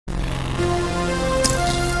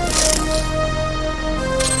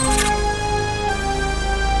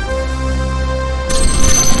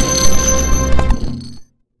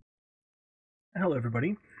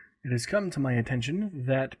everybody. It has come to my attention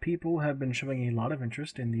that people have been showing a lot of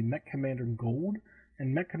interest in the MechCommander Gold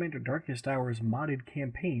and MechCommander Darkest Hours modded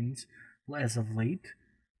campaigns as of late,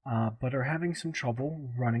 but are having some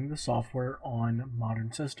trouble running the software on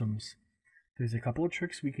modern systems. There's a couple of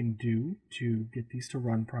tricks we can do to get these to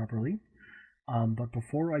run properly, but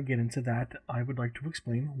before I get into that, I would like to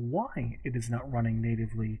explain why it is not running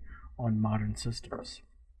natively on modern systems.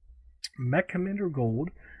 MechCommander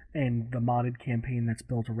Gold and the modded campaign that's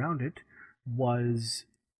built around it was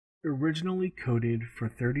originally coded for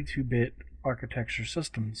 32-bit architecture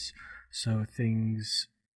systems, so things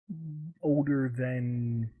older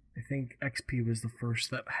than, I think XP was the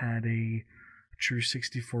first that had a true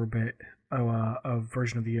 64-bit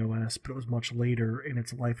version of the OS, but it was much later in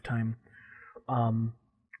its lifetime.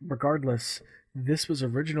 Regardless, this was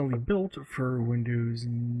originally built for Windows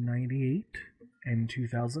 98 and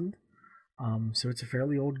 2000. So it's a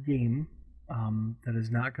fairly old game that is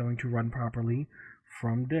not going to run properly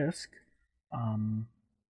from disk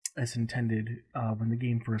as intended when the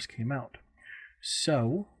game first came out.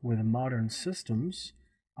 So with modern systems,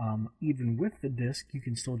 even with the disk, you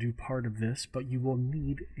can still do part of this, but you will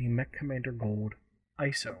need a MechCommander Gold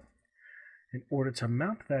ISO. In order to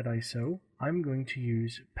mount that ISO, I'm going to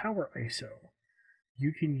use Power ISO.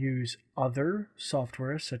 You can use other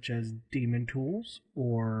software such as Daemon Tools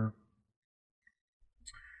or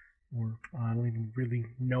I don't even really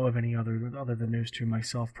know of any other than those two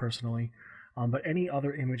myself personally, but any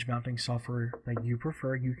other image mounting software that you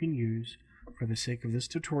prefer you can use. For the sake of this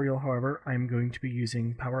tutorial, however, I'm going to be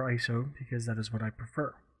using Power ISO because that is what I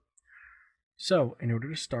prefer. So in order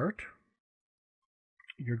to start,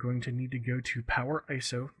 you're going to need to go to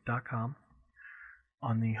poweriso.com.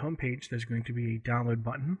 On the home page, there's going to be a download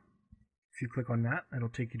button. If you click on that, it'll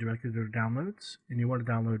take you directly to downloads, and you want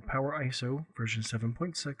to download Power ISO version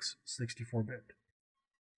 7.6 64-bit.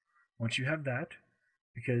 Once you have that,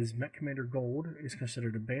 because MechCommander Gold is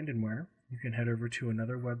considered abandonware, you can head over to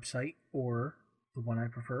another website, or the one I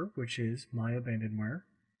prefer, which is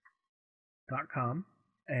myabandonware.com,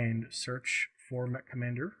 and search for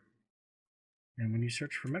MechCommander. And when you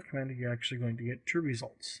search for MechCommander, you're actually going to get two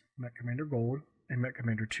results, MechCommander Gold and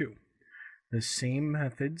MechCommander 2. The same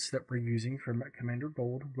methods that we're using for MechCommander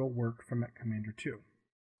Gold will work for MechCommander 2.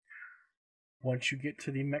 Once you get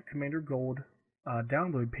to the MechCommander Gold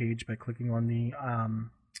download page by clicking on the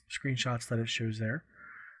screenshots that it shows there,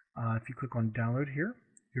 if you click on download here,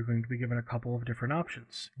 you're going to be given a couple of different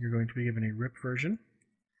options. You're going to be given a RIP version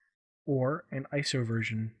or an ISO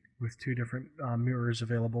version with two different mirrors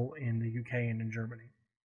available in the UK and in Germany.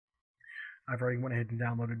 I've already went ahead and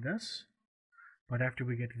downloaded this, but after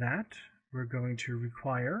we get that, we're going to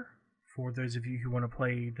require, for those of you who want to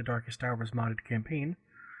play the Darkest Hours modded campaign,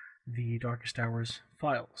 the Darkest Hours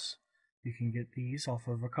files. You can get these off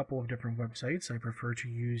of a couple of different websites. I prefer to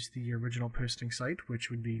use the original posting site, which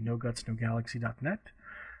would be nogutsnogalaxy.net,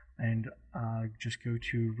 and just go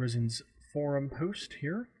to Risen's forum post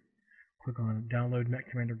here. Click on Download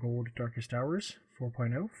MechCommander Gold Darkest Hours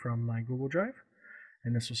 4.0 from my Google Drive,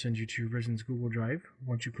 and this will send you to Risen's Google Drive.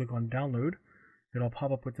 Once you click on Download, it'll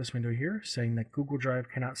pop up with this window here saying that Google Drive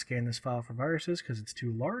cannot scan this file for viruses because it's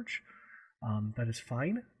too large. That is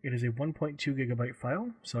fine. It is a 1.2 gigabyte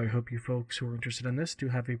file, so I hope you folks who are interested in this do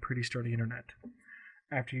have a pretty sturdy internet.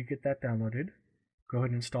 After you get that downloaded, go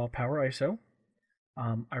ahead and install Power ISO.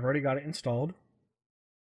 I've already got it installed,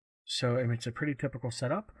 so it's a pretty typical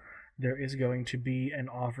setup. There is going to be an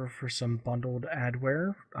offer for some bundled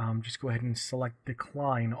adware. Just go ahead and select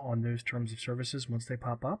decline on those terms of services once they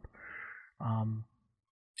pop up.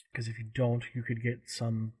 Because if you don't, you could get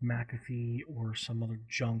some McAfee or some other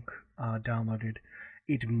junk downloaded.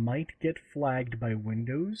 It might get flagged by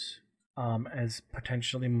Windows as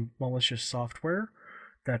potentially malicious software.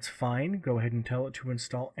 That's fine. Go ahead and tell it to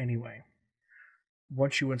install anyway.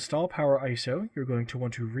 Once you install Power ISO, you're going to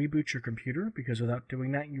want to reboot your computer, because without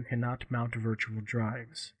doing that, you cannot mount virtual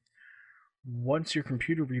drives. Once your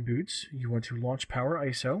computer reboots, you want to launch Power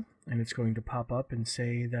ISO, and it's going to pop up and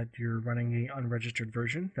say that you're running an unregistered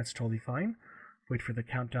version. That's totally fine. Wait for the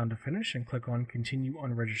countdown to finish and click on Continue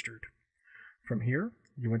Unregistered. From here,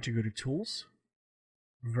 you want to go to Tools,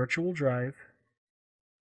 Virtual Drive,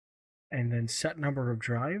 and then Set Number of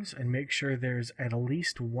Drives, and make sure there's at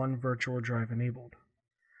least one virtual drive enabled.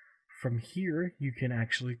 From here, you can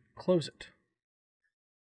actually close it.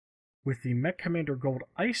 With the MechCommander Gold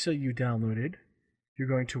ISO you downloaded, you're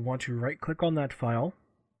going to want to right-click on that file,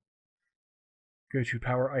 go to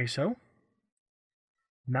Power ISO,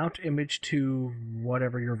 mount image to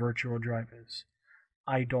whatever your virtual drive is.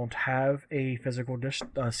 I don't have a physical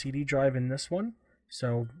CD drive in this one,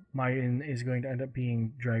 So mine is going to end up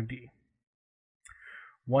being drive D.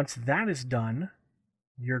 Once that is done,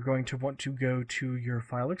 you're going to want to go to your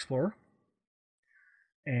File Explorer.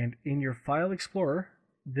 And in your File Explorer,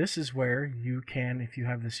 this is where you can, if you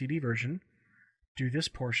have the CD version, do this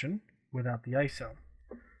portion without the ISO.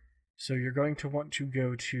 So you're going to want to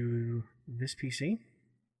go to this PC.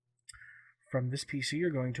 From this PC, you're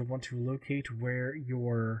going to want to locate where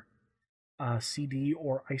your CD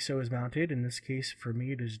or ISO is mounted. In this case, for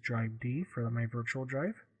me, it is drive D for my virtual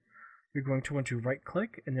drive. You're going to want to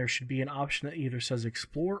right-click, and there should be an option that either says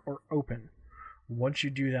Explore or Open. Once you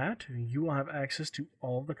do that, you will have access to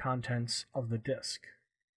all of the contents of the disk.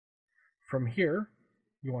 From here,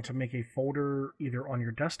 you want to make a folder either on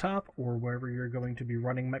your desktop or wherever you're going to be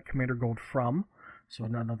running MechCommander Gold from, so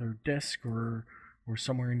on another disk or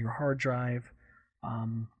somewhere in your hard drive.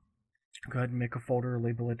 Go ahead and make a folder,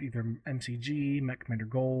 label it either MCG, MechCommander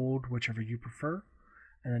Gold, whichever you prefer.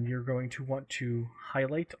 And then you're going to want to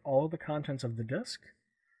highlight all the contents of the disk,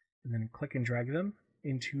 and then click and drag them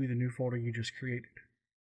into the new folder you just created.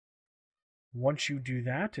 Once you do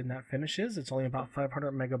that and that finishes, it's only about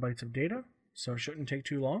 500 megabytes of data, so it shouldn't take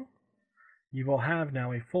too long. You will have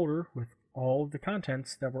now a folder with all of the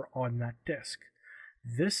contents that were on that disk.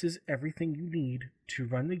 This is everything you need to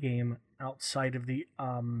run the game outside of the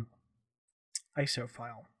ISO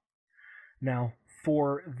file. Now,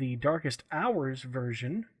 for the Darkest Hours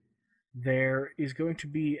version, there is going to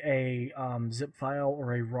be a zip file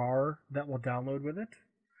or a RAR that will download with it.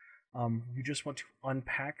 You just want to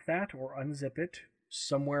unpack that or unzip it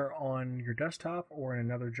somewhere on your desktop or in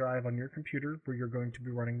another drive on your computer where you're going to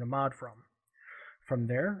be running the mod from. From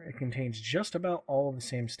there, it contains just about all of the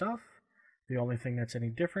same stuff. The only thing that's any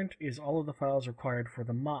different is all of the files required for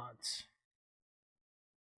the mods.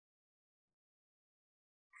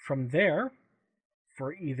 From there,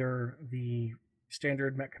 for either the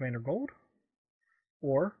standard MechCommander Gold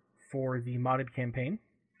or for the modded campaign,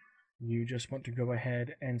 you just want to go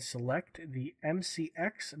ahead and select the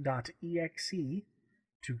mcx.exe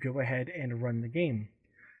to go ahead and run the game.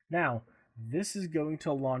 Now, this is going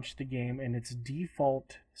to launch the game in its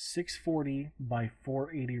default 640 by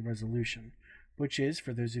 480 resolution, which is,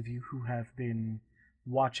 for those of you who have been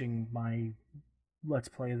watching my Let's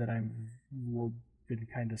Play that I've been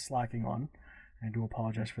kind of slacking on, I do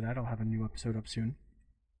apologize for that. I'll have a new episode up soon.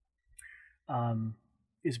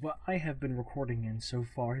 Is what I have been recording in so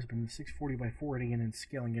far has been the 640 by 480 and then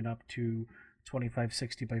scaling it up to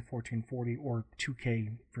 2560 by 1440 or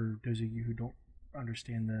 2K for those of you who don't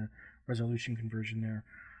understand the resolution conversion there.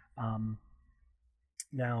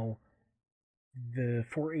 Now, the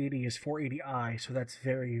 480 is 480i, so that's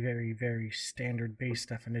very, very, very standard base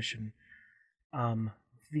definition.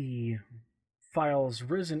 The files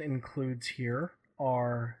Risen includes here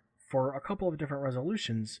are for a couple of different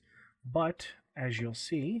resolutions, but as you'll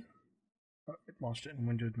see, it lost it in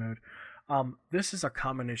windowed mode. This is a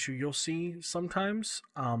common issue you'll see sometimes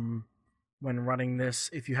when running this.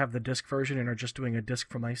 If you have the disk version and are just doing a disk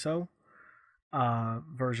from ISO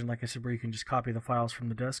version, like I said, where you can just copy the files from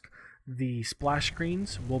the disk, the splash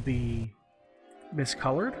screens will be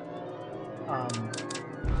miscolored.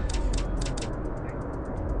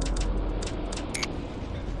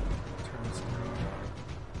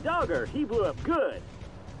 Dogger, he blew up good.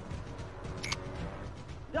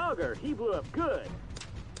 Dogger, he blew up good.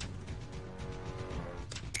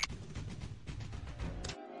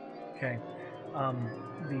 Okay.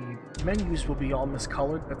 The menus will be all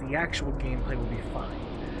miscolored, but the actual gameplay will be fine.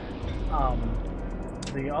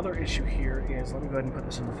 The other issue here is, let me go ahead and put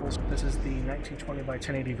this in the full screen. This is the 1920 by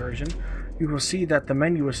 1080 version. You will see that the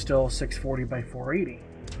menu is still 640 by 480.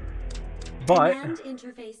 But Command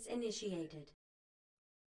interface initiated.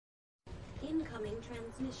 Incoming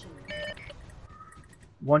transmission.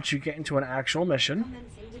 Once you get into an actual mission,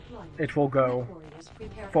 it will go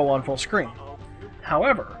full screen.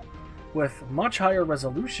 However, with much higher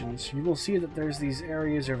resolutions, you will see that there's these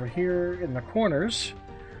areas over here in the corners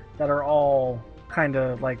that are all kind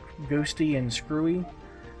of like ghosty and screwy,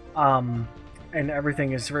 and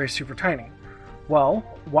everything is very super tiny. Well,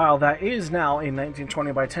 while that is now a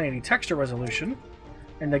 1920 by 1080 texture resolution,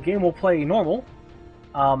 and the game will play normal,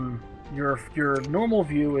 your normal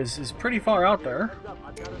view is pretty far out there,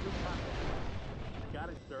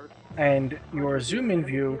 and your zoom-in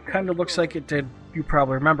view kind of looks like it did. You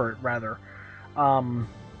probably remember it, rather. On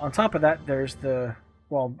top of that, there's the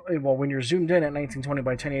well, when you're zoomed in at 1920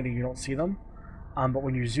 by 1080, you don't see them, but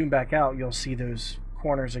when you zoom back out, you'll see those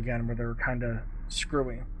corners again where they're kind of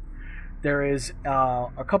screwy. There is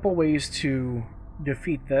a couple ways to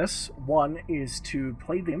defeat this. One is to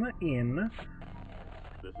play them in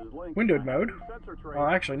This is Link. windowed mode. Sensor train. Oh,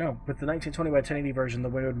 actually, no. With the 1920 by 1080 version, the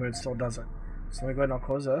windowed mode still does it. So let me go ahead and I'll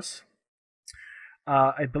close this.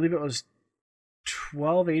 I believe it was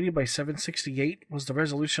 1280 by 768 was the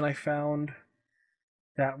resolution I found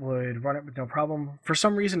that would run it with no problem. For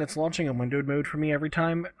some reason, it's launching in windowed mode for me every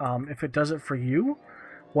time. If it does it for you,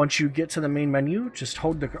 once you get to the main menu, just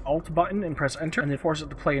hold the Alt button and press Enter, and then force it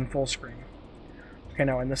to play in full screen. Okay,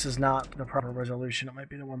 no, and this is not the proper resolution. It might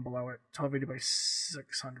be the one below it. 1280 by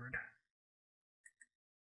 600.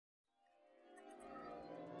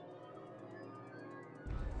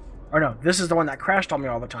 Or no, this is the one that crashed on me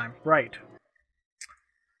all the time. Right.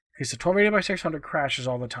 Okay, so 1280 by 600 crashes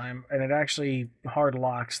all the time, and it actually hard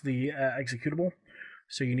locks the executable,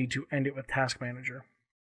 so you need to end it with Task Manager.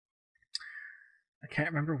 I can't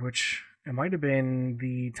remember which. It might have been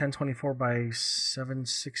the 1024 by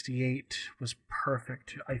 768 was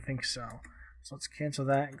perfect. I think so. So let's cancel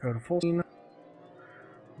that and go to full screen.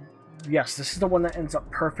 Yes, this is the one that ends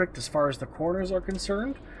up perfect as far as the corners are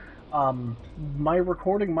concerned. My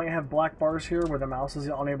recording might have black bars here where the mouse is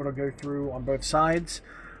unable to go through on both sides.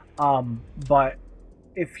 But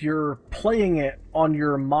if you're playing it on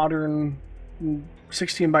your modern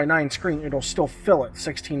 16 by 9 screen, it'll still fill it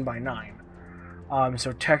 16 by 9.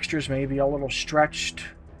 So textures may be a little stretched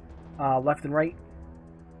left and right,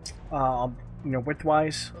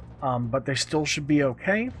 width-wise, but they still should be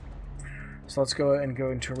okay. So let's go and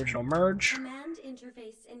go into original merge. Command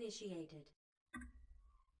interface initiated.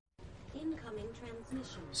 Incoming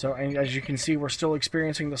transmission. So, and as you can see, we're still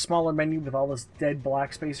experiencing the smaller menu with all this dead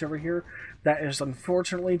black space over here. That is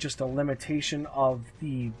unfortunately just a limitation of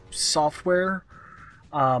the software.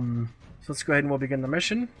 So let's go ahead and we'll begin the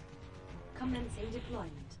mission. Commencing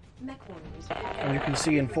deployment. Mech warriors. And you can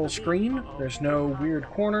see in full screen, there's no weird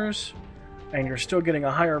corners, and you're still getting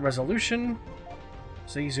a higher resolution.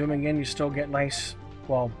 See, zooming in, you still get nice,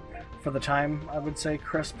 well, for the time, I would say,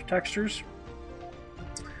 crisp textures.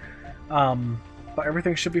 But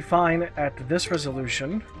everything should be fine at this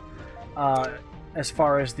resolution, as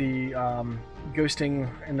far as the ghosting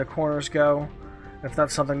in the corners go, if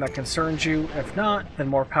that's something that concerns you. If not, then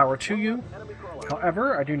more power to you.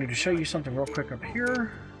 However, I do need to show you something real quick up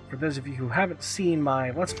here. For those of you who haven't seen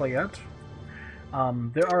my Let's Play yet,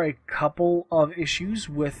 there are a couple of issues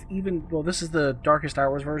with even, well, this is the Darkest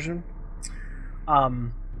Hours version.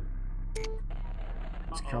 Let's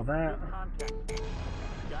kill that.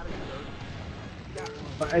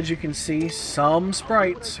 But as you can see, some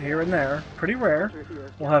sprites here and there, pretty rare,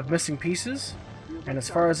 will have missing pieces. And as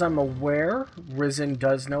far as I'm aware, Risen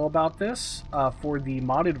does know about this for the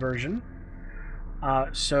modded version.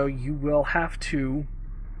 So you will have to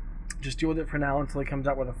just deal with it for now until he comes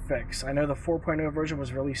out with a fix. I know the 4.0 version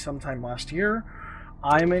was released sometime last year.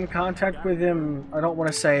 I'm in contact with him, I don't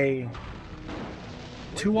want to say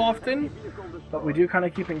too often, but we do kind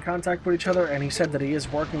of keep in contact with each other, and he said that he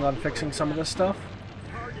is working on fixing some of this stuff.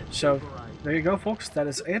 So there you go, folks. That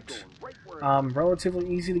is it.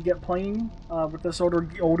 Relatively easy to get playing with this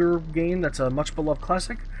older game that's a much beloved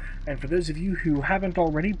classic. And for those of you who haven't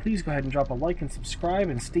already, please go ahead and drop a like and subscribe,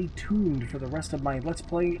 and stay tuned for the rest of my Let's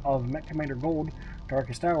Play of MechCommander Gold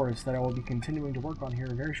Darkest Hours that I will be continuing to work on here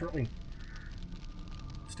very shortly.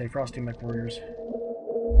 Stay frosty, Mech Warriors.